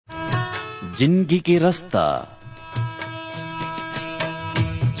जिंदगी के रास्ता।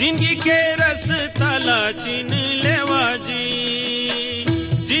 जिंदगी के रास्ता ला चिन लेवा जी,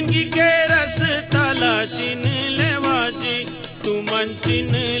 जिंदगी के रास्ता ला चिन लेवा जी, तू मन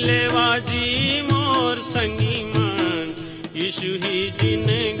चिन लेवा जी मोर संगी मन, यीशु ही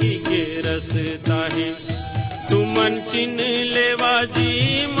जिंदगी के रास्ता है। तू मन चिन लेवा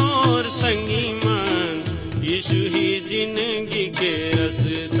जी मोर संगी मन, यीशु ही जिंदगी के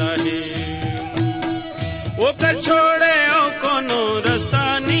रास्ता है। ओकर छोड़े ओ कोनो रास्ता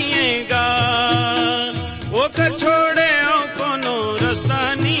नीएगा, ओकर छोड़े ओ कोनो रास्ता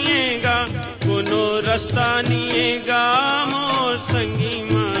नीएगा, कोनो रास्ता नीएगा मोर संगी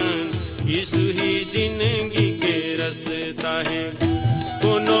मन, यीशु ही जिंदगी के रास्ता है।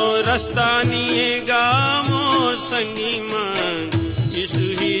 कोनो रास्ता नीएगा मोर संगी मन, यीशु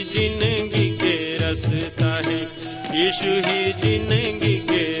ही जिंदगी के रास्ता है। यीशु ही जिंदगी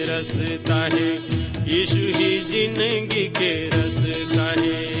के रास्ता है, यीशु ही जिंदगी के रास्ता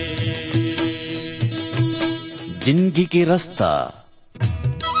है। जिंदगी के रास्ता।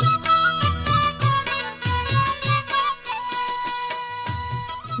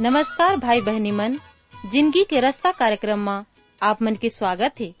 नमस्कार भाई बहनी मन, जिंदगी के रास्ता कार्यक्रम में आप मन के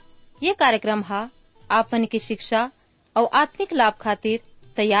स्वागत है। ये कार्यक्रम हा आप मन की शिक्षा और आत्मिक लाभ खातिर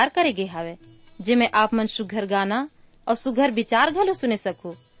तैयार करे गे हावे, जिमे आप मन सुघर गाना और सुघर विचार घलो सुने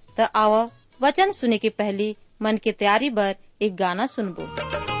सको। तो आओ वचन सुने के पहली मन के तैयारी बर एक गाना सुनबो।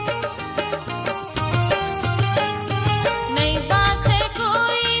 नई बात है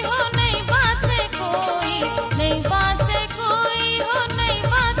कोई हो, नई बात है कोई, नई बात है कोई हो, नई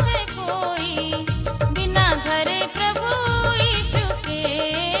बात है कोई, बिना धरे प्रभु यीशु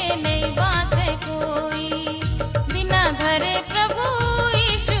के। नई बात है कोई, बिना धरे प्रभु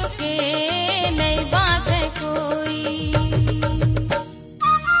यीशु के, नई बात है कोई।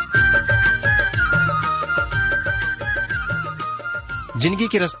 जिंदगी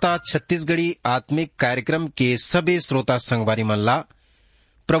के रास्ता छत्तीसगढ़ी आत्मिक कार्यक्रम के सभी श्रोता संगवारी मल्ला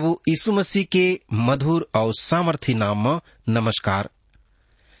प्रभु यीशु मसीह के मधुर और सामर्थी नाम में नमस्कार।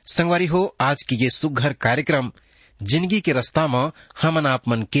 संगवारी हो, आज की ये सुघर कार्यक्रम जिंदगी के रास्ता में हमन आप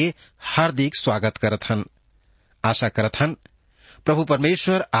मन के हार्दिक स्वागत करत हन। आशा करत हन प्रभु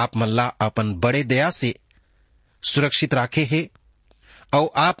परमेश्वर आप मल्ला अपन बड़े दया से सुरक्षित राखे है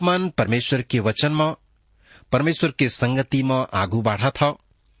और आप मन परमेश्वर के वचन में, परमेश्वर के संगति में आगू बढ़ा था।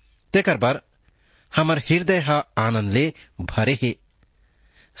 तेकर बर हमर हृदय हा आनंद ले भरे है।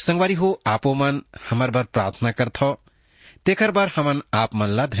 संगवारी हो, आपो मन हमर बर प्रार्थना करथो, तेकर बर हमन आप मन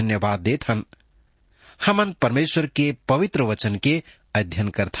ला धन्यवाद देत हन। हमन परमेश्वर के पवित्र वचन के अध्ययन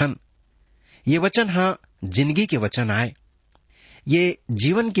करथन। ये वचन हा जिंदगी के वचन आए, ये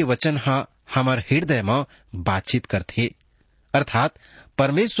जीवन के वचन हा हमर हृदय में बातचीत करथे, अर्थात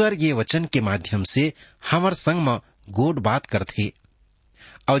परमेश्वर ये वचन के माध्यम से हमर संग में गोड बात करथे।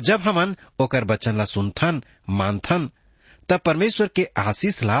 और जब हमन ओकर वचन ला सुनथन, मानथन, तब परमेश्वर के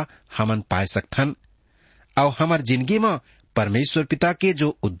आशीष ला हमन पाए सकथन और हमर जिंदगी में परमेश्वर पिता के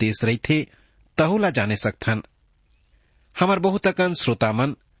जो उद्देश्य रही थे तहु ला जाने सकथन। हमर बहुत अकन श्रोता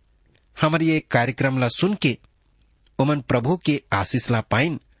मन हमर ये कार्यक्रम ला सुन के ओमन प्रभु के आशीष ला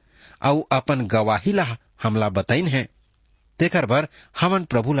पाइन और अपन गवाही ला हमला बताइन है। तेकर बर हमन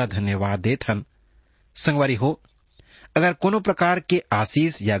प्रभु ला धन्यवाद देत हन। संगवारी हो, अगर कोनो प्रकार के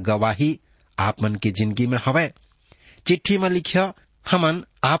आशीष या गवाही आप मन के जिंदगी में हवै, चिट्ठी में लिखिया, हमन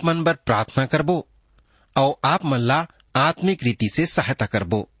आप मन बर प्रार्थना करबो और आप मन ला आत्मिक रीति से सहायता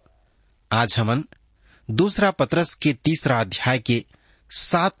करबो। आज हमन दूसरा पतरस के 3 अध्याय के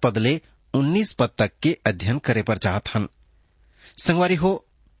 7 पद ले 19 पद तक के अध्ययन करे पर चाहत हन। संगवारी हो,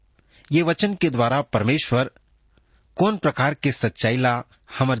 ये वचन के द्वारा परमेश्वर कौन प्रकार के सच्चाई ला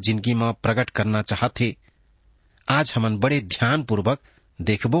हमर जिंदगी में प्रकट करना चाहते, आज हमन बड़े ध्यान पूर्वक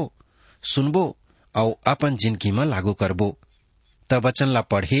देखबो, सुनबो और अपन जिंदगी में लागू करबो। तब वचन ला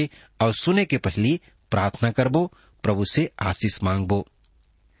पढ़े और सुने के पहली प्रार्थना करबो, प्रभु से आशीष मांगबो।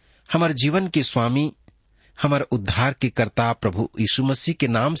 हमर जीवन के स्वामी, हमर उद्धार के कर्ता प्रभु यीशु मसीह के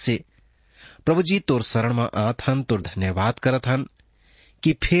नाम से प्रभु जी तोर शरण में आत हन, तोर धन्यवाद करत हन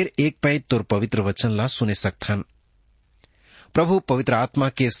कि फिर एक पै तोर पवित्र वचन ला सुने सकथन। प्रभु पवित्र आत्मा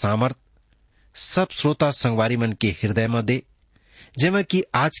के सामर्थ सब श्रोता संगवारी मन के हृदय में दे, जेमा कि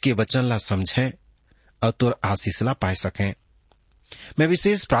आज के वचन ला समझें और तोर आशीष ला पाए सकें। मैं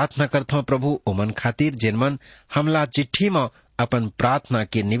विशेष प्रार्थना करता हूँ प्रभु ओमन खातिर जिन मन हमला चिट्ठी में अपन प्रार्थना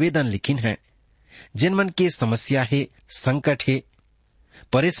के निवेदन लिखिन है, जिन मन के समस्या है, संकट है,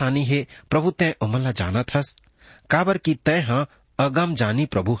 परेशानी है, प्रभु तय ओमन ला जानत हस, काबर की तय हाँ अगम जानी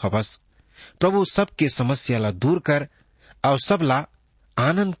प्रभु हवस। प्रभु सबके समस्या ला दूर कर और सबला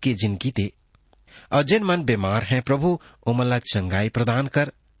आनंद के जिंदगी दे। और जिन मन बीमार हैं प्रभु उमला चंगाई प्रदान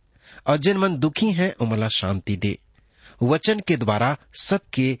कर, और जिन मन दुखी हैं उमला शांति दे। वचन के द्वारा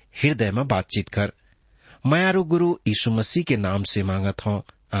सबके हृदय में बातचीत कर। मयारू गुरु यीशु मसीह के नाम से मांगत हूं,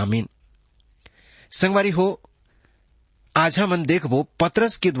 आमीन। संगवारी हो, आज हम देखबो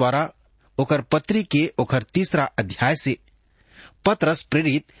पतरस के द्वारा ओकर पत्री के ओकर 3 अध्याय से पतरस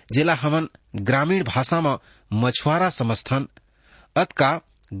प्रेरित जिला हमन ग्रामीण भाषा में मछुआरा समझथन अत का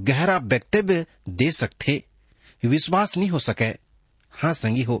गहरा वक्तव्य दे सकते, विश्वास नहीं हो सके। हाँ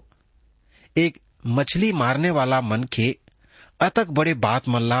संगी हो, एक मछली मारने वाला मन के अतक बड़े बात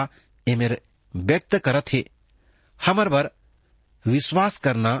मल्ला एमेर व्यक्त करत है, हमर बर विश्वास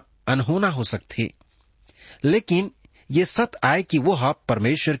करना अनहोना हो सकते। लेकिन ये सत आए कि वह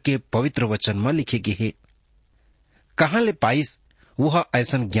परमेश्वर के पवित्र वचन में लिखे गए है। कहाँ ले पाइस वह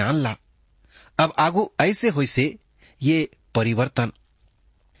ऐसन ज्ञान ला। अब आगू ऐसे होई से ये परिवर्तन।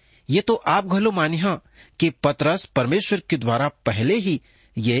 ये तो आप घलो मानिहा कि पतरस परमेश्वर के द्वारा पहले ही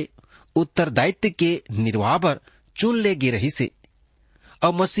ये उत्तरदायित्व के निर्वाह पर चुन ले गे रही से,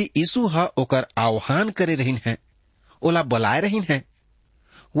 और मसीह यीशु हा ओकर आह्वान करे रहीन है, ओला बुलाए रहीन है।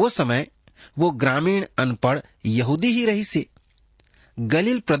 वो समय वो ग्रामीण अनपढ़ यहूदी ही रही से,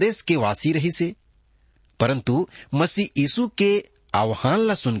 गलील प्रदेश के वासी रही से, परंतु मसीह यीशु के आह्वान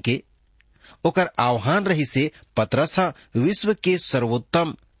ला सुन के ओकर आह्वान रही से पतरस विश्व के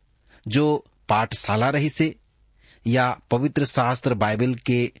सर्वोत्तम जो पाठशाला रही से या पवित्र शास्त्र बाइबल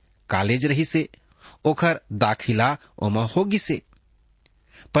के कॉलेज रही से ओकर दाखिला ओमा होगी से,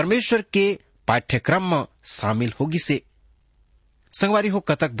 परमेश्वर के पाठ्यक्रम में शामिल होगी से। संगवारी हो,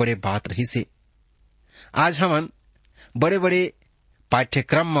 कतक बड़े बात रही से। आज हमन बड़े बड़े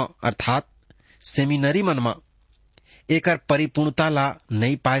पाठ्यक्रम में अर्थात सेमिनरी मन में एकर परिपूर्णता ला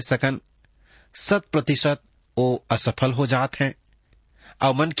नहीं पाए सकन। 100% वो असफल हो जात हैं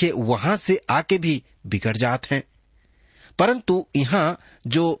और मन के वहां से आके भी बिगड़ जात हैं। परंतु यहाँ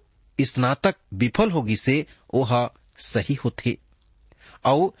जो स्नातक विफल होगी से वह सही होते।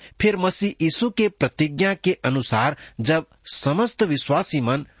 और फिर मसीह यीशु के प्रतिज्ञा के अनुसार जब समस्त विश्वासी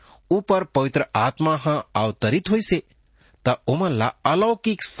मन ऊपर पवित्र आत्मा अवतरित हुई से त ओमन ला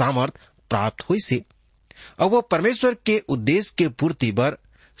अलौकिक सामर्थ प्राप्त हुई से, और वो परमेश्वर के उद्देश्य के पूर्ति बर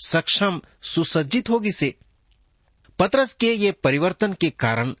सक्षम सुसज्जित होगी से। पतरस के ये परिवर्तन के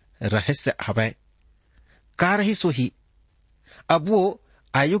कारण रहस्य हवय का रही सो ही। अब वो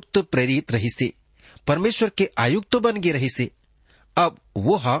आयुक्त प्रेरित रही से, परमेश्वर के आयुक्त बन गए रही से। अब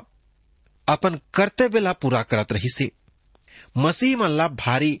वो अपन कर्तव्य ला पूरा करत रही से। मसीह मन ला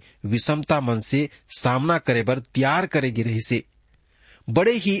भारी विषमता मन से सामना करे बर तैयार करेगी रही से।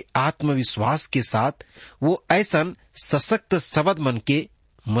 बड़े ही आत्मविश्वास के साथ वो ऐसन सशक्त शब्द मन के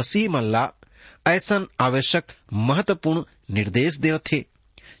मसीह मन ला ऐसन आवश्यक महत्वपूर्ण निर्देश दे थे,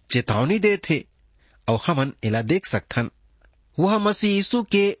 चेतावनी दे थे। और हमन एला देख सकथन, वह मसीह यीशु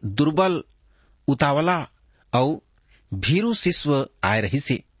के दुर्बल उतावला और भीरू शिष्य आए रही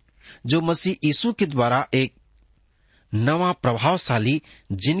से, जो मसीह यीशु के द्वारा एक नवा प्रभावशाली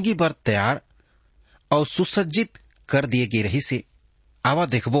जिंदगी भर तैयार और सुसज्जित कर दिए गए रही से। आवा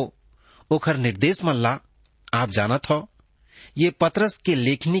देखबो ओखर निर्देश मल्ला आप जानत हो, ये पतरस के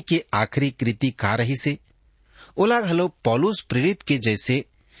लेखनी के आखिरी कृति का रही से। ओला घलो पौलुस प्रेरित के जैसे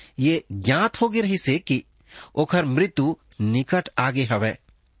ये ज्ञात हो गई रही से कि ओखर मृत्यु निकट आगे हवे।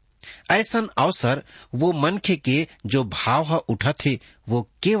 ऐसन अवसर वो मनखे के जो भाव उठा थे वो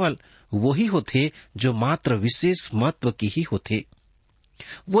केवल वही होते जो मात्र विशेष महत्व की ही होते,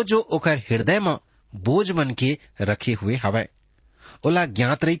 वो जो ओकर हृदय में बोझ मन के रखे हुए हवे। ओला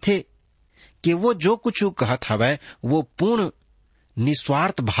ज्ञात रही थे कि वो जो कुछ कहत हवे वो पूर्ण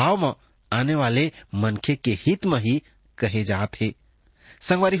निस्वार्थ भाव में आने वाले मनखे के हित में ही कहे जाते।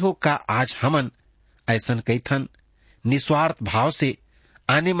 संगवारी हो, का आज हमन ऐसन कैथन निस्वार्थ भाव से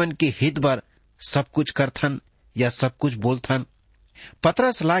आने मन के हित बर सब कुछ करथन या सब कुछ बोलथन?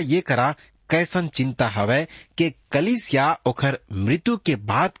 पतरस ला ये करा कैसन चिंता हवे कि कलीसिया ओखर मृत्यु के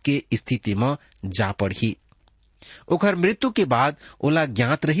बाद के स्थिति में जा पड़ी। ओखर मृत्यु के बाद ओला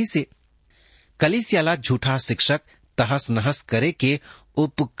ज्ञात रही से कलीसिया ला झूठा शिक्षक तहस नहस करे के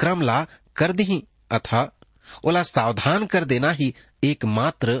उपक्रम ला कर दी, अथा ओला सावधान कर देना ही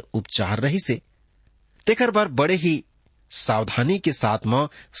एकमात्र उपचार रही से। तेकर बार बड़े ही सावधानी के साथ में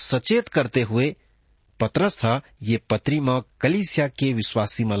सचेत करते हुए पतरस ये पत्री में कलीसिया के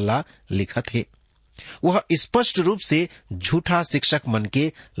विश्वासी मल्ला लिखत है। वह स्पष्ट रूप से झूठा शिक्षक मन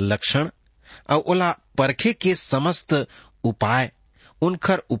के लक्षण और ओला परखे के समस्त उपाय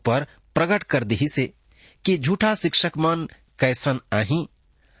उनखर ऊपर प्रकट कर दी से कि झूठा शिक्षक मन कैसन आही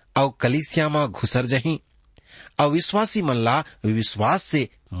और कलीसिया में घुसर जही और विश्वासी मल्ला विश्वास से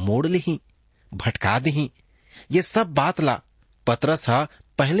मोड़ लिही। भटका दही। ये सब बात ला पतरस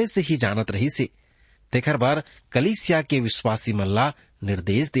पहले से ही जानत रही से। तेखर बार कलीसिया के विश्वासी मन ला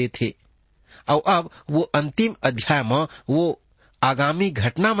निर्देश दे थे। और अब वो अंतिम अध्याय में वो आगामी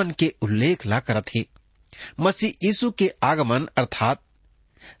घटना मन के उल्लेख ला करत है। मसीह यीशु के आगमन अर्थात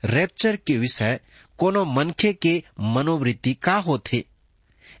रैप्चर के विषय कोनो मनखे के मनोवृत्ति का होथे,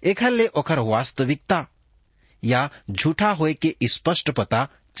 एखर ले ओखर वास्तविकता या झूठा होए के स्पष्ट पता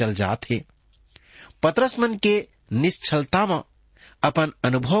चल जाथे। पतरस मन के निश्चलता में अपन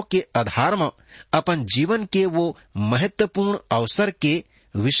अनुभव के आधार में अपन जीवन के वो महत्वपूर्ण अवसर के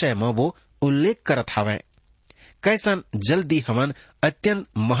विषय में वो उल्लेख करत हावै। कैसन जल्दी हमन अत्यंत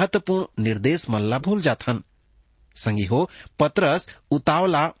महत्वपूर्ण निर्देश मन ला भूल जाथन। संगी हो, पतरस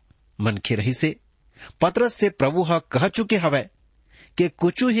उतावला मनखे रही से। पतरस से प्रभु कह चुके हवै कि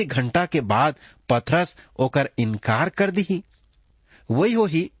कुछ ही घंटा के बाद पतरस ओकर इनकार कर दी। वही हो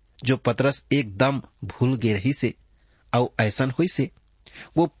ही जो पतरस एकदम भूल गे रही से। और ऐसन हुई से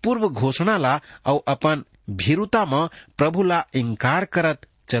वो पूर्व घोषणा ला और अपन भीरुता में प्रभु ला इनकार करत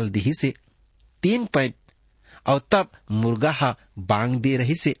चल दी से 3 पैंत। और तब मुर्गा बांग दे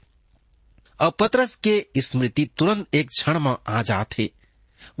रही से। और पतरस के स्मृति तुरंत एक क्षण में आ जाते।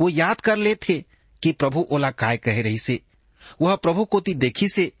 वो याद कर ले थे कि प्रभु ओला काय कह रही से। वह प्रभु कोती देखी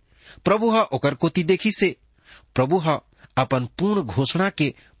से, प्रभु ओकर कोती देखी से। प्रभु अपन पूर्ण घोषणा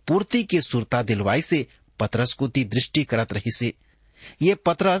के पूर्ति के सुरता दिलवाई से पतरस कोती दृष्टि करत रही से। ये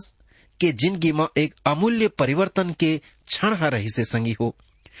पतरस के जिंदगी में एक अमूल्य परिवर्तन के क्षण रही से। संगी हो,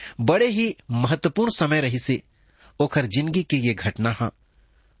 बड़े ही महत्वपूर्ण समय रही से ओखर जिंदगी के ये घटना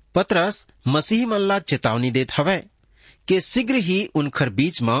पतरस मसीह मल्ला चेतावनी देत हवै कि शीघ्र ही उनखर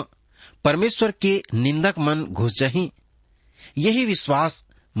बीच में परमेश्वर के निंदक मन घुस जही। यही विश्वास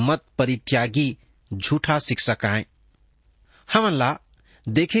मत परित्यागी झूठा शिक्षक आए। हमन ला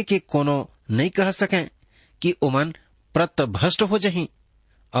देखे के कोनो नहीं कह सके कि उमन प्रत भ्रष्ट हो जही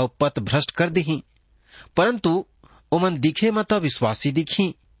और पत भ्रष्ट कर दही, परंतु उमन दिखे मत विश्वासी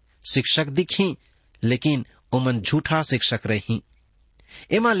दिखी, शिक्षक दिखी, लेकिन उमन झूठा शिक्षक रही।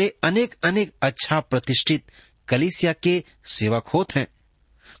 एमा ले अनेक अनेक अच्छा प्रतिष्ठित कलीसिया के सेवक होत हैं।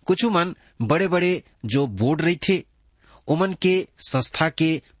 कुछ मन बड़े बड़े जो बोर्ड रही थे उमन के संस्था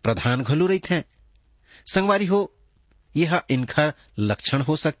के प्रधान घलू रही थे। संगवारी हो, यह इनखर लक्षण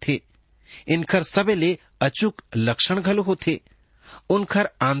हो सकते। इनखर सबे ले अचूक लक्षण घलू होते। उनखर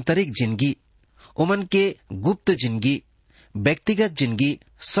आंतरिक जिंदगी, उमन के गुप्त जिंदगी, व्यक्तिगत जिंदगी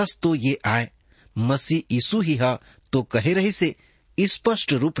सच तो ये आए मसीह यीशु ही तो कहे रही से,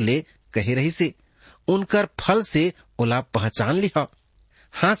 स्पष्ट रूप ले कहे रही से। उनकर फल से ओला पहचान लिहा।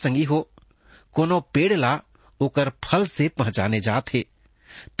 हाँ संगी हो, कोनो पेड़ ला ओकर फल से पहचाने जाते।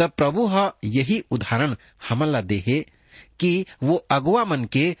 तब प्रभु यही उदाहरण हमन ला देहे कि वो अगुआ मन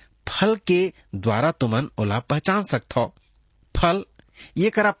के फल के द्वारा तुमन ओला पहचान सकथो। फल ये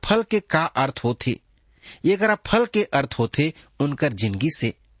करा फल के का अर्थ होते? ये करा फल के अर्थ होते उनकर जिंदगी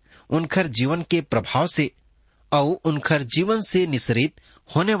से, उनकर जीवन के प्रभाव से और उनकर जीवन से निसरित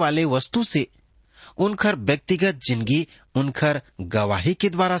होने वाले वस्तु से, उनकर व्यक्तिगत जिंदगी, उनकर गवाही के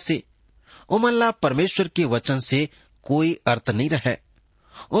द्वारा से। उमल्ला परमेश्वर के वचन से कोई अर्थ नहीं रहे।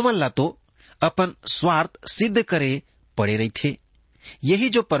 उमल्ला तो अपन स्वार्थ सिद्ध करे पड़े रही थे। यही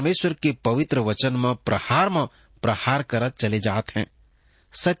जो परमेश्वर के पवित्र वचन में प्रहार करत चले जात हैं।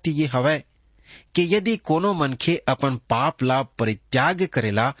 सत्य ये हवै कि यदि कोनो मनखे अपन पाप ला परित्याग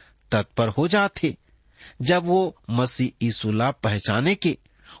करेला तत्पर हो जाते, जब वो मसीह यीशु ला पहचाने के,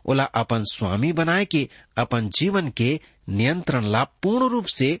 ओला अपन स्वामी बनाए के, अपन जीवन के नियंत्रण ला पूर्ण रूप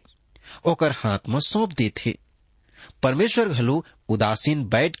से ओकर हाथ में सौंप देते। परमेश्वर घलू उदासीन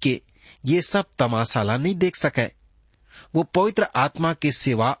बैठ के ये सब तमाशा ला नहीं देख सके। वो पवित्र आत्मा के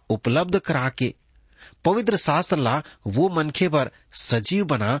सेवा उपलब्ध करा के पवित्र शास्त्र ला वो मनखे पर सजीव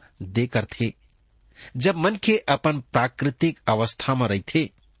बना देकर थे। जब मनखे अपन प्राकृतिक अवस्था में रही थे,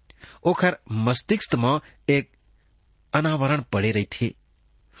 ओखर मस्तिष्क में एक अनावरण पड़े रही थे।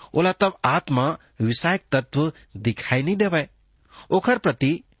 ओला तब आत्मा विषयक तत्व दिखाई नहीं देवे। ओखर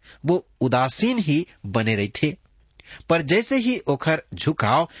प्रति वो उदासीन ही बने रही थे। पर जैसे ही ओखर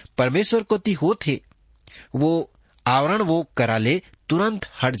झुकाव परमेश्वर को ती हो थे, वो आवरण वो कराले तुरंत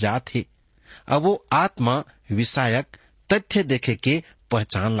हट जाते। अब वो आत्मा विषयक तथ्य देखे के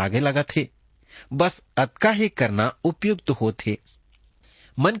पहचान लागे लगा थे। बस अतका ही करना उपयुक्त होते।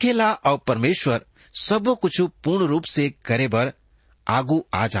 मनखेला और परमेश्वर सबो कुछ पूर्ण रूप से करे बर आगू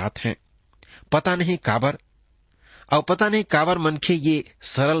आ जात हैं। पता नहीं काबर और पता नहीं काबर मनखे ये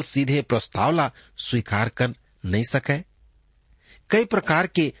सरल सीधे प्रस्ताव ला स्वीकार कर नहीं सके। कई प्रकार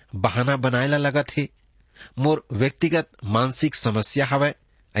के बहाना बनाए ला लगा थे। मोर व्यक्तिगत मानसिक समस्या हवै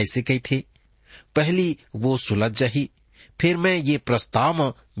ऐसे कही थे। पहली वो सुलझ जही, फिर मैं ये प्रस्ताव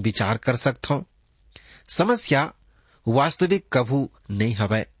में विचार कर सकता हूँ। समस्या वास्तविक कभू नहीं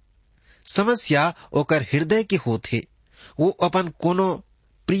हवै। समस्या ओकर हृदय के होथे। वो अपन कोनो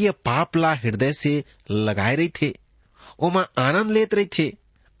प्रिय पापला हृदय से लगाए रही थे, ओमा आनंद लेत रही थे,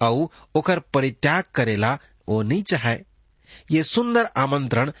 और ओकर परित्याग करेला वो नहीं चाहे। ये सुंदर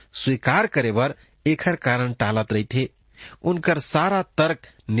आमंत्रण स्वीकार करे बर एकर कारण टालत रही थे। उनकर सारा तर्क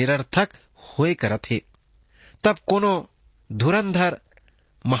निरर्थक होए करत थे। तब कोनो धुरंधर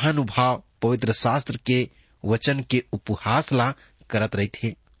महानुभाव पवित्र शास्त्र के वचन के उपहास ला करत रही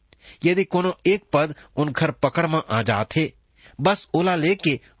थे। यदि कोनो एक पद उनकर पकड़ में आ जाते, बस ओला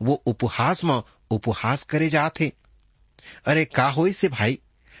लेके वो उपहास में उपहास करे जाते। अरे का होई से भाई,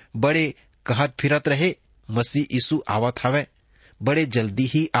 बड़े कहत फिरत रहे मसीह यीशु आवत हवे, बड़े जल्दी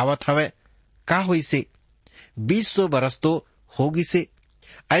ही आवत हवे। का होई से 200 बरस तो होगी से,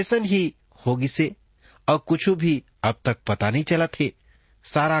 ऐसन ही होगी से, और कुछ भी अब तक पता नहीं चलत है।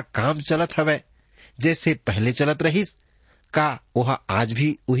 सारा काम चलत हवे जैसे पहले चलत रहीस। का वह आज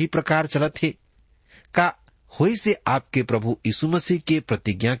भी वही प्रकार चलत है? का होई से आपके प्रभु यीशु मसीह के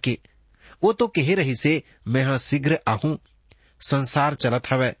प्रतिज्ञा के वो तो कह रही से, मैं हाँ शीघ्र आहूं। संसार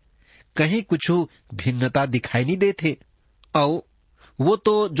चलत हवे, कहीं कुछ भिन्नता दिखाई नहीं देते। और वो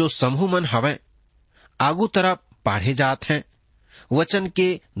तो जो समूह मन हवे आगू तरफ बाढ़े जात हैं, वचन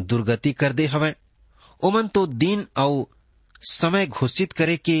के दुर्गति कर दे हवे। ओमन तो दिन और समय घोषित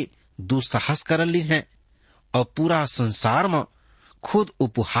करे के दुस्साहस कर ली है, और पूरा संसार में खुद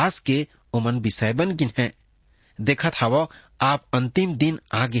उपहास के ओमन विषय बन गिन है। देखत हवो आप अंतिम दिन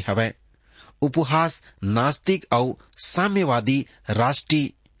आगे हवे। उपहास नास्तिक और साम्यवादी राष्ट्रीय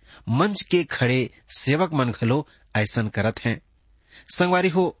मंच के खड़े सेवक मन घलो ऐसन करत हैं। संगवारी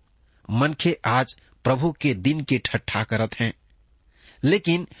हो, मनखे आज प्रभु के दिन के ठट्ठा करत हैं,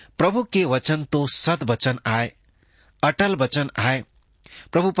 लेकिन प्रभु के वचन तो सद वचन आए, अटल वचन आए।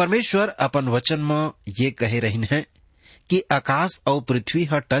 प्रभु परमेश्वर अपन वचन में ये कहे रहिन है कि आकाश और पृथ्वी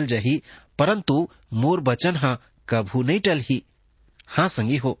ह टल जही, परंतु मोर वचन ह कभू नहीं टलही। हाँ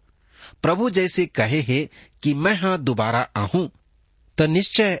संगी हो, प्रभु जैसे कहे है कि मैं हाँ दोबारा आहूं, तो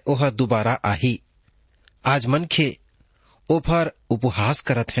निश्चय वह दोबारा आही। आज मनखे ओफर उपहास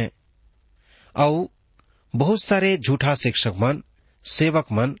करत हैं, और बहुत सारे झूठा शिक्षक मन,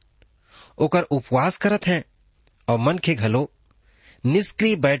 सेवक मन ओकर उपवास करत हैं, और मन के घलो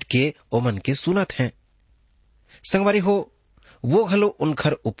निष्क्रिय बैठ के ओ मन के सुनत हैं। संगवारी हो, वो घलो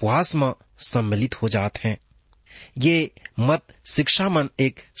उनकर उपवास में सम्मिलित हो जात हैं। ये मत शिक्षा मन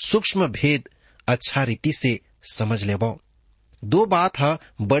एक सूक्ष्म भेद अच्छा रीति से समझ लेबो। दो बात है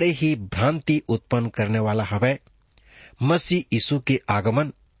बड़े ही भ्रांति उत्पन्न करने वाला हवे। मसीह यीशु के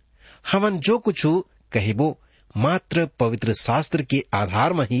आगमन, हमन जो कुछ कहिबो मात्र पवित्र शास्त्र के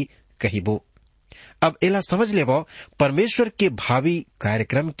आधार में ही कहिबो। अब एला समझ लेबो, परमेश्वर के भावी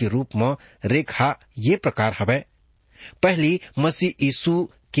कार्यक्रम के रूप में रेखा ये प्रकार हवे। पहली मसीह यीशु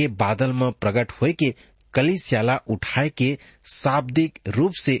के बादल में प्रकट होए के कलीसियाला उठाए के शाब्दिक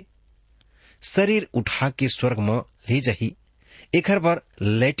रूप से शरीर उठा के स्वर्ग में ले जही। एकर बर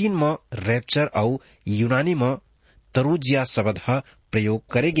लैटिन में रैप्चर और यूनानी में तरुजिया शब्द प्रयोग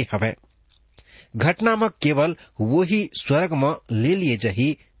करेगे हवे। घटना में केवल वही स्वर्ग में ले लिए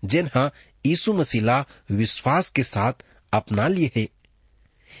जही जिन्हा यीशु मसीला विश्वास के साथ अपना लिए है।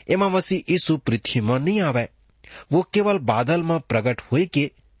 एमा मसीह यीशु पृथ्वी में नहीं आवे, वो केवल बादल में प्रकट होए के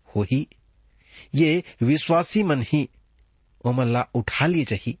हो ही। ये विश्वासी मन ही ओमल्ला उठा लिए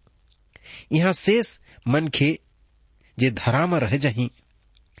जही। यहाँ शेष मन के जे धरा में रह जही।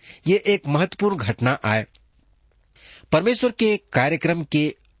 ये एक महत्वपूर्ण घटना आए। परमेश्वर के कार्यक्रम के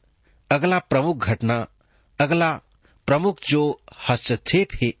अगला प्रमुख घटना, अगला प्रमुख जो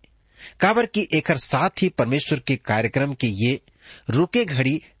हस्तक्षेप है, काबर की एकर साथ ही परमेश्वर के कार्यक्रम के ये रुके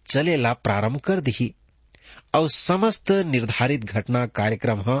घड़ी चलेला प्रारंभ कर दी, और समस्त निर्धारित घटना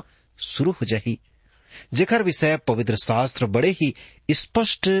कार्यक्रम शुरू हो जाही, जेकर विषय पवित्र शास्त्र बड़े ही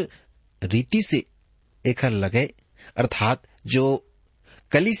स्पष्ट रीति से एकर लगे, अर्थात जो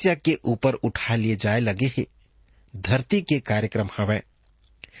कलीसिया के ऊपर उठा लिए जाए लगे है, धरती के कार्यक्रम हवे।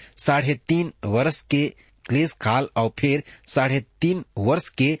 3.5 वर्ष के क्लेश काल और फिर 3.5 वर्ष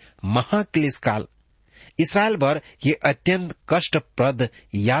के महाक्लेश काल इसराइल बर ये अत्यंत कष्टप्रद,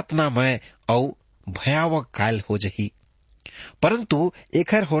 यातनामय और भयावह काल हो जही। परंतु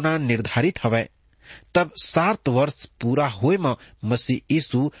एकर होना निर्धारित हवे। तब 7 वर्ष पूरा होए में मसीह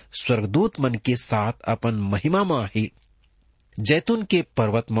यीशु स्वर्गदूत मन के साथ अपन महिमा में आही, जैतून के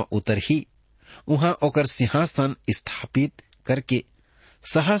पर्वत में उतर ही, वहां ओकर सिंहासन स्थापित करके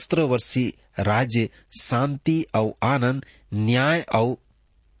सहस्त्र वर्षीय राज्य, शांति और आनंद, न्याय और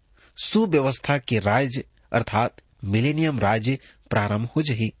सुव्यवस्था के राज्य अर्थात मिलेनियम राज्य प्रारंभ हो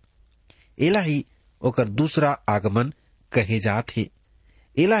जही। एला ही ओकर दूसरा आगमन कहे जात है।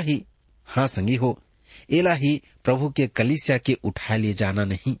 एला ही, हाँ संगी हो, एला ही प्रभु के कलीसिया के उठा ले जाना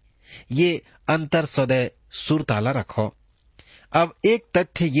नहीं। ये अंतर सदैव सुरताला रखो। अब एक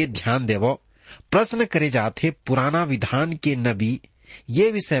तथ्य ये ध्यान देवो, प्रश्न करे जाते पुराना विधान के नबी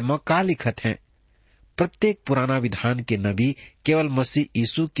ये विषय में का लिखत हैं। प्रत्येक पुराना विधान के नबी केवल मसीह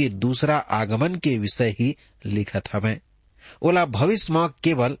यीशु के दूसरा आगमन के विषय ही लिखत हमें। ओला भविष्य में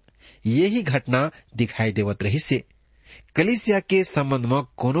केवल यही घटना दिखाई देवत रही से। कलीसिया के संबंध में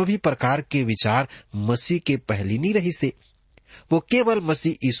कोनो भी प्रकार के विचार मसीह के पहली नहीं रही से। वो केवल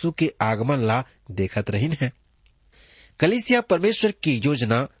मसीह यीशु के आगमन ला देखत रहीन है। कलीसिया परमेश्वर की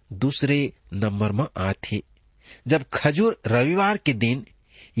योजना दूसरे नंबर में आथे। जब खजूर रविवार के दिन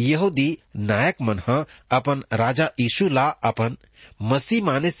यहूदी नायक मन अपन राजा यीशु ला अपन मसीह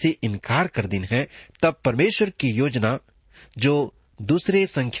माने से इनकार कर दिन है, तब परमेश्वर की योजना जो दूसरे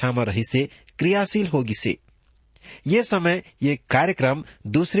संख्या में रही से क्रियाशील होगी से। ये समय ये कार्यक्रम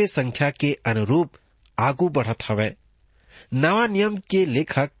दूसरे संख्या के अनुरूप आगू बढ़त हवे। नवा नियम के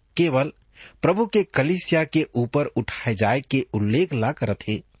लेखक केवल प्रभु के कलीसिया के ऊपर उठाए जाए के उल्लेख ला करत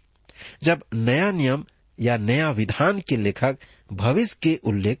है, जब नया नियम या नया विधान के लेखक भविष्य के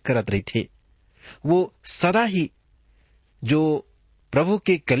उल्लेख करत रही थे। वो सदा ही जो प्रभु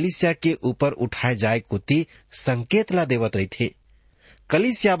के कलीसिया के ऊपर उठाए जाए कुती संकेत ला देवत रही थे।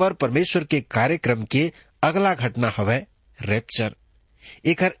 कलीसिया पर परमेश्वर के कार्यक्रम के अगला घटना हवे रैप्चर।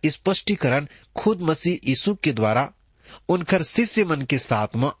 एकर स्पष्टीकरण खुद मसीह यीशु के द्वारा उनकर शिष्य मन के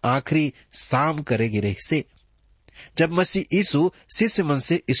साथ में आखिरी शाम करेगी रही से। जब मसीह यीशु शिष्य मन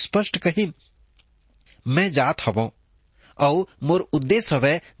से स्पष्ट कही, मैं जात हवो और मोर उद्देश्य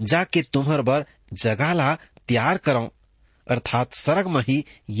हवे जाके तुम्हर बर जगह ला तैयार करो, अर्थात सरग में ही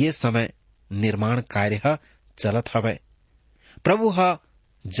ये समय निर्माण कार्य चलत हवे। प्रभु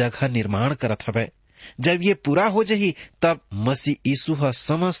जगह निर्माण करत हवे। जब ये पूरा हो जही तब मसीह यीशु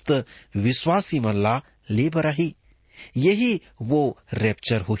समस्त विश्वासी मन ला ले बरही। यही वो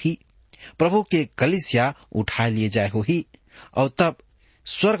रैप्चर होही। प्रभु के कलीसिया उठा लिए जाए होही और तब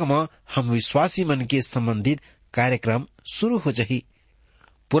स्वर्ग में हम विश्वासी मन के संबंधित कार्यक्रम शुरू हो जही।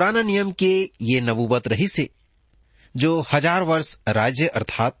 पुराना नियम के ये नबूवत रही से जो 1000 वर्ष राज्य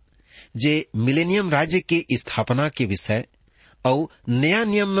अर्थात जे मिलेनियम राज्य के स्थापना के विषय और नया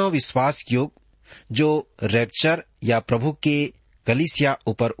नियम में विश्वास योग जो रैप्चर या प्रभु के कलीसिया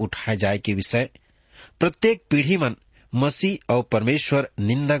ऊपर उठाए जाए के विषय। प्रत्येक पीढ़ी मन मसीह और परमेश्वर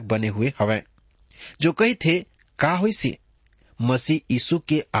निंदक बने हुए हवे, जो कही थे का हुई से मसीह यीशु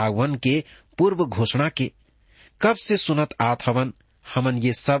के आगमन के पूर्व घोषणा के कब से सुनत आत हवन। हमन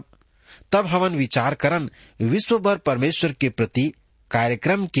ये सब तब हमन विचार करन विश्व भर परमेश्वर के प्रति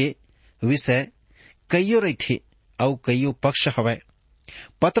कार्यक्रम के विषय कईयो रही थे और कईयो पक्ष हवे।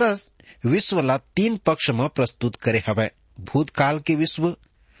 पतरस विश्व ला 3 पक्ष में प्रस्तुत करे हवे, भूतकाल के विश्व,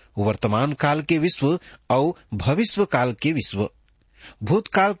 वर्तमान काल के विश्व और भविष्य काल के विश्व।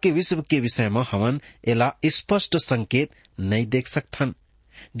 भूतकाल के विश्व के विषय में हमन एला स्पष्ट संकेत नहीं देख सकथन,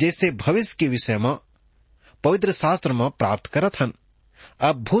 जैसे भविष्य के विषय में पवित्र शास्त्र में प्राप्त करत हन।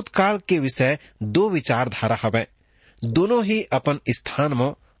 अब भूतकाल के विषय 2 विचारधारा हवे, दोनों ही अपन स्थान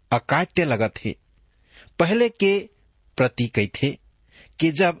में अकाट्य लगत है। पहले के प्रति कही थे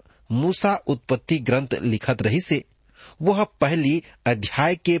कि जब मूसा उत्पत्ति ग्रंथ लिखत रही से वह पहली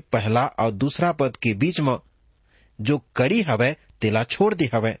अध्याय के पहला और दूसरा पद के बीच में जो कड़ी हवे तेला छोड़ दी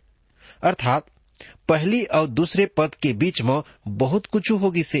हवे, अर्थात पहली और दूसरे पद के बीच में बहुत कुछ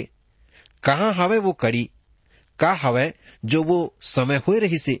होगी से। कहाँ हवे वो कड़ी, का हवे जो वो समय हुए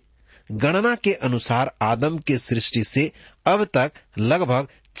रही से। गणना के अनुसार आदम के सृष्टि से अब तक लगभग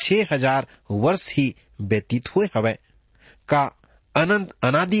 6000 वर्ष ही व्यतीत हुए हवे। का अनंत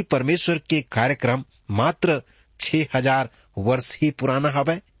अनादि परमेश्वर के कार्यक्रम मात्र 6000 वर्ष ही पुराना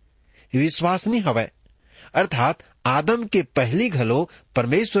हवे? विश्वास नहीं हवे। अर्थात आदम के पहली घलो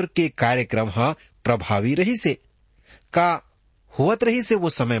परमेश्वर के कार्यक्रम प्रभावी रही से। का हुवत रही से वो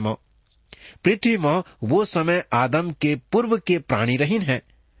समय में पृथ्वी में वो समय आदम के पूर्व के प्राणी रहीन है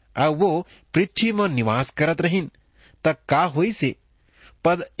और वो पृथ्वी में निवास करत रहीन। तक का हुई से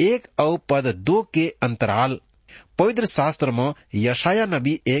पद 1 और पद 2 के अंतराल पवित्र शास्त्र में यशाया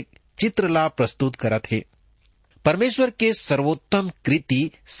नबी एक चित्रला प्रस्तुत करत है। परमेश्वर के सर्वोत्तम कृति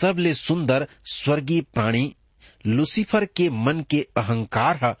सबले सुंदर स्वर्गीय प्राणी लूसीफर के मन के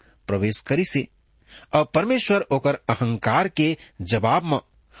अहंकार प्रवेश करी से और परमेश्वर ओकर अहंकार के जवाब में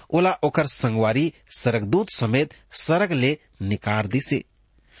ओला ओकर संगवारी सरगदूत समेत सरग ले निकार दी से।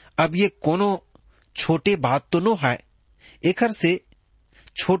 अब ये कोनो छोटे बात तो नो है। एकर से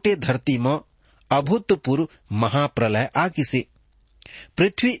छोटे धरती में अभूतपूर्व महाप्रलय आगी से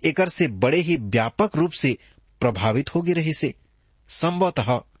पृथ्वी एकर से बड़े ही व्यापक रूप से प्रभावित होगी रही से।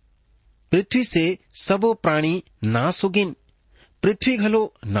 संभवतः पृथ्वी से सबो प्राणी नाश होगिन, पृथ्वी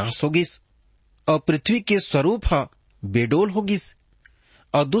घलो नाश होगिस और पृथ्वी के स्वरूप ह बेडोल होगिस।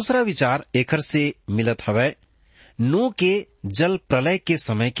 और दूसरा विचार एकर से मिलत हवै नूह के जल प्रलय के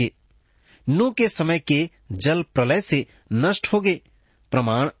समय के। नूह के समय के जल प्रलय से नष्ट हो गए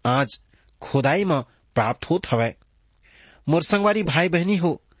प्रमाण आज खोदाई में प्राप्त होत हवै। मोर संगवारी भाई बहनी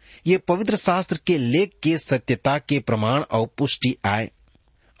हो, ये पवित्र शास्त्र के लेख के सत्यता के प्रमाण और पुष्टि आए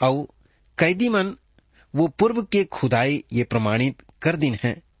और कैदी मन वो पूर्व के खुदाई ये प्रमाणित कर दिन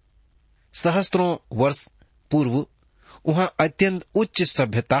है। सहस्त्रों वर्ष पूर्व वहां अत्यंत उच्च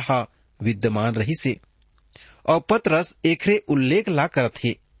सभ्यता विद्यमान रही से और पतरस एकरे उल्लेख ला करत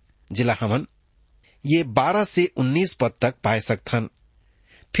हे, जिला हमन ये 12 से 19 पद तक पाए सकथन।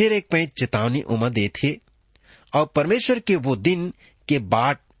 फिर एक पैंच चेतावनी उमा देथे और परमेश्वर के वो दिन के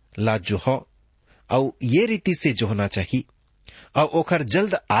बाट ला जोह और ये रीति से जोहना चाहिए और ओखर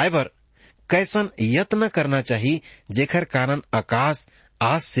जल्द आए बर कैसन यत्न करना चाहिए जेकर कारण आकाश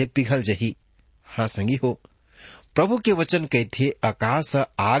आज से पिघल जही। हाँ संगी हो, प्रभु के वचन कहते आकाश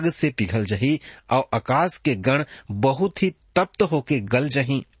आग से पिघल जही और आकाश के गण बहुत ही तप्त होके गल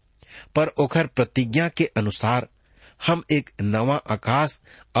जही। पर ओखर प्रतिज्ञा के अनुसार हम एक नवा आकाश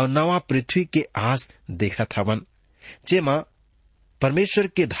और नवा पृथ्वी के आस देखत हवन, जेमा परमेश्वर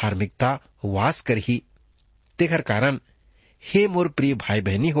के धार्मिकता वास करही। तेखर कारण हे मोर प्रिय भाई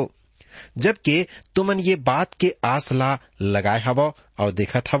बहनी हो, जबकि तुमन ये बात के आस ला लगाए हवो और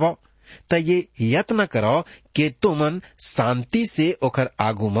देखत हवो त ये यत्न करो कि तुमन शांति से ओखर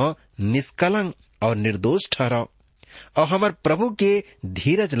आगू में निष्कलंक और निर्दोष ठहरो और हमार प्रभु के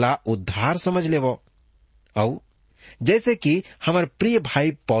धीरज ला उद्धार समझ लेवो। और जैसे कि हमार प्रिय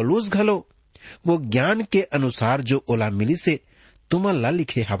भाई पौलुस घलो वो ज्ञान के अनुसार जो ओला मिली से तुमन ला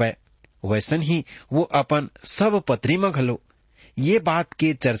लिखे हवै, वैसन ही वो अपन सब पत्री में घलो ये बात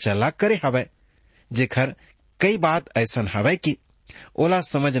के चर्चा ला करे हवै, जेखर कई बात ऐसन हवै कि ओला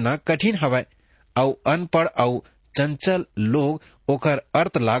समझना कठिन हवै और अनपढ़ और चंचल लोग ओकर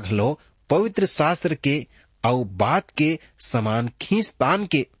अर्थ ला घलो पवित्र शास्त्र के और बात के समान खींच तान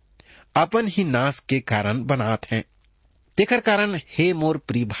के अपन ही नाश के कारण बनात हैं। तेकर कारण हे मोर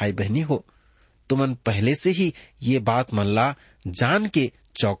प्रिय भाई बहनी हो, तुमन पहले से ही ये बात मन ला जान के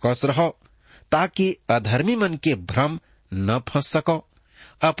चौकस रहो ताकि अधर्मी मन के भ्रम न फंस सको,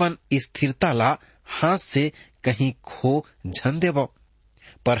 अपन स्थिरता ला हाथ से कहीं खो झन देवो।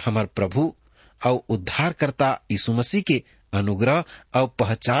 पर हमार प्रभु और उद्धारकर्ता यीशु मसीह के अनुग्रह और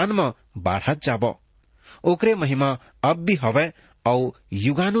पहचान में बढ़त जाबो। ओकरे महिमा अब भी हवै और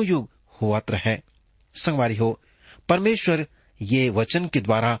युगानुयुग होवत रहे। संगवारी हो, परमेश्वर ये वचन के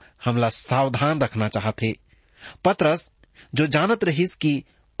द्वारा हमला सावधान रखना चाहते। पतरस जो जानत रहीस कि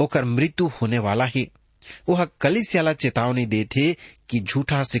ओकर मृत्यु होने वाला है, वह कलीसिया चेतावनी देथे कि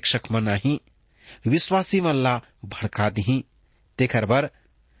झूठा शिक्षक मन नहीं विश्वासी मन ला भड़का दी। तेखर बर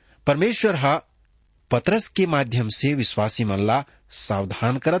परमेश्वर हा पतरस के माध्यम से विश्वासी मन ला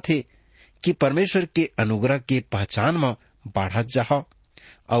सावधान करत है कि परमेश्वर के अनुग्रह के पहचान में बढ़त जाओ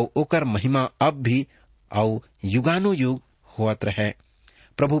और ओकर महिमा अब भी और युगानुयुग होत रहे।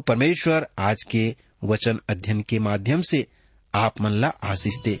 प्रभु परमेश्वर आज के वचन अध्ययन के माध्यम से आप मन ला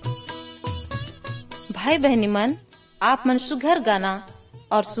आशीष दे। भाई बहनी मन, आप मन सुघर गाना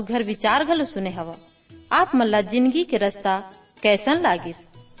और सुघर विचार घलो सुने हवा। आप मन ला जिंदगी के रास्ता कैसन लागिस?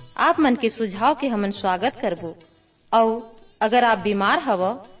 आप मन के सुझाव के हमन स्वागत करबो। और अगर आप बीमार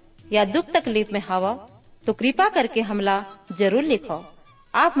हवा या दुख तकलीफ में हवा तो कृपा करके हमला जरूर लिखो।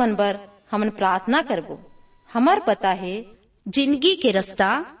 आप मन बर हमन प्रार्थना करबो। हमार पता है जिंदगी के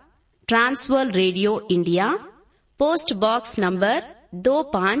रास्ता, Trans World radio India, post box number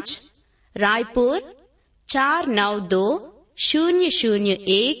 25, Raipur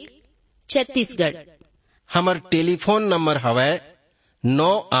 492001, Chhattisgarh. हमार टेलीफोन नंबर हवै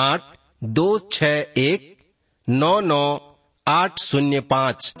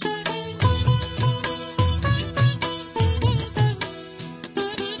 9826199805।